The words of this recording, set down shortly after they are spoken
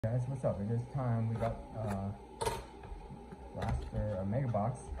Guys, what's up? It is time. We got a mega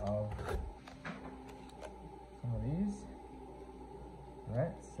box of some of these.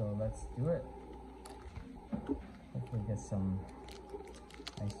 Alright, so let's do it. Hopefully get some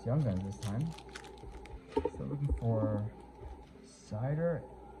nice young guns this time. So looking for Cider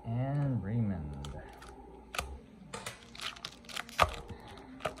and Raymond.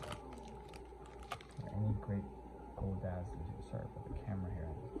 Any great gold dazzlers. Sorry about the camera here.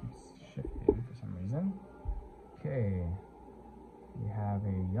 It keeps shifting for some reason. Okay. We have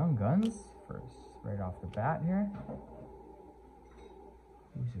a Young Guns first, right off the bat here.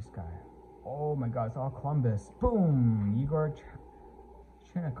 Who's this guy? Oh my god, it's all Columbus. Boom! Igor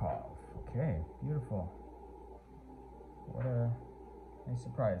Chinikov. Okay, beautiful. What a nice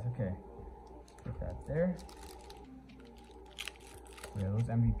surprise. Okay, put that there. Yeah, those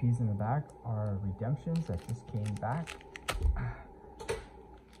MVPs in the back are redemptions that just came back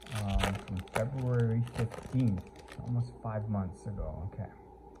from February 15th, almost 5 months ago. Okay.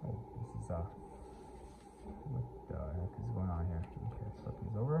 Oh, this is what the heck is going on here? Okay, let's flip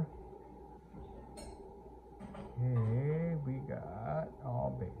these over. Okay, we got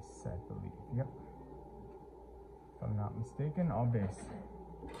all base, I believe. Yep. If I'm not mistaken, all base.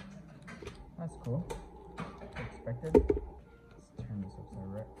 That's cool. Expected. Let's turn this upside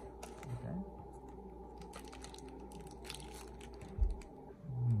right. Okay.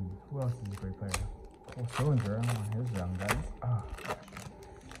 Who else is a great player? Cole Sillinger on his Young Guns. Oh, gosh.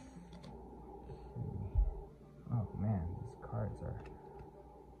 Oh man, these cards are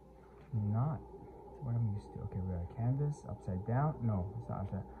not what I'm used to. Okay, we got a canvas upside down. No, it's not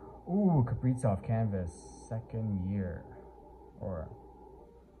upside. Ooh, Kaprizov canvas, second year, or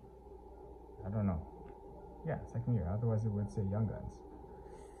I don't know. Yeah, second year. Otherwise, it would say Young Guns.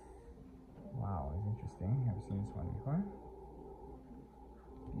 Wow, it's interesting. Never seen this one before.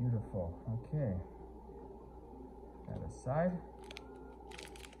 Beautiful. Okay. That aside.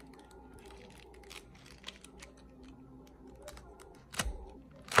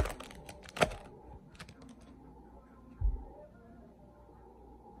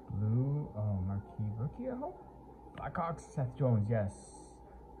 Blue. Oh, marquee rookie, I hope. Blackhawks, Seth Jones. Yes.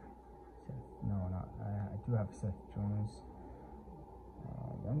 No, not. I do have Seth Jones.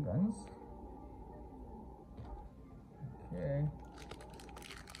 Young Guns. Okay.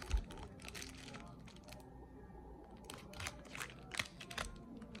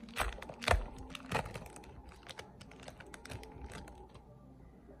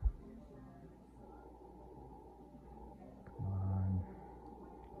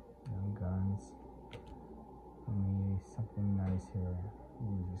 Something nice here. Who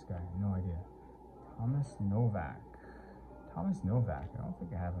is this guy? No idea. Thomas Novak. Thomas Novak. I don't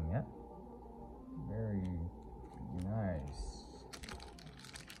think I have him yet. Very nice.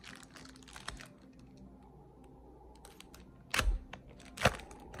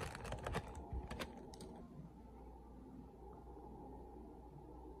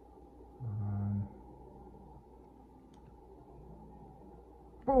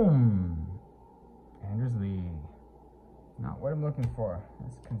 Boom! Anders Lee. Not what I'm looking for.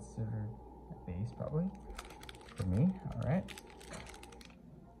 That's considered a base, probably, for me. All right.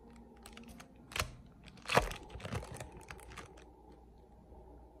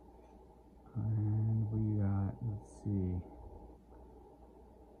 And we got, let's see.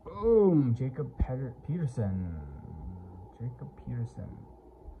 Boom! Jacob Peterson. Jacob Peterson.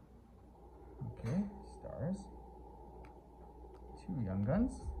 Okay, stars. 2 Young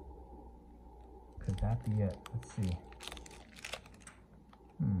Guns. Could that be it? Let's see.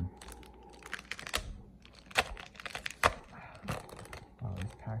 Wow,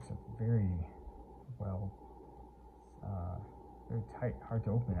 these packs are very well, very tight, hard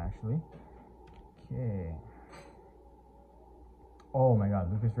to open actually. Okay. Oh my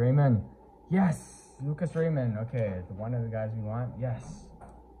god, Lucas Raymond. Yes, Lucas Raymond. Okay, the one of the guys we want. Yes.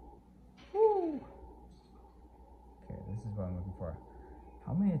 Woo. Okay, this is what I'm looking for.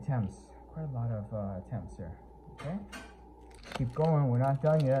 How many attempts? Quite a lot of attempts here. Okay. Keep going, we're not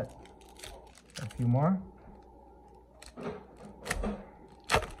done yet. A few more.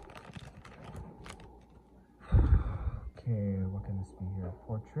 Okay, what can this be here?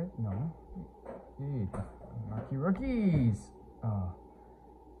 Portrait? No. Hey, marquee rookies.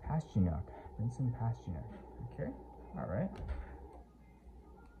 Pasternak. Vincent Pasternak. Okay, alright.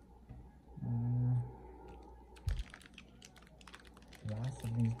 Last of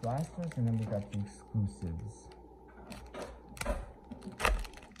these blasters, and then we got the exclusives.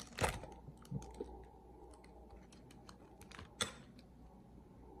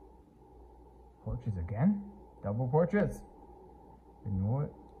 Portraits again? Double portraits. You know what?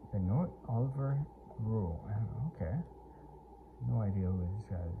 Rule. Okay. No idea who this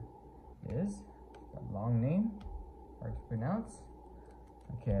guy is. Got a long name. Hard to pronounce.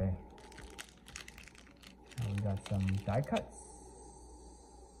 Okay. Now we got some die cuts.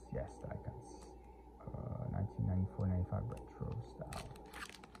 Yes, die cuts. 1994-95 retro style.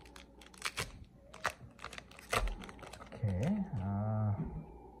 Okay.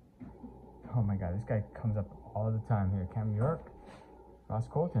 Oh my god, this guy comes up all the time here. Cam York. Ross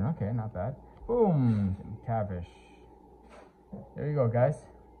Colton. Okay, not bad. Boom! Tavish. There you go, guys.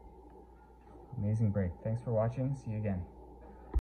 Amazing break. Thanks for watching. See you again.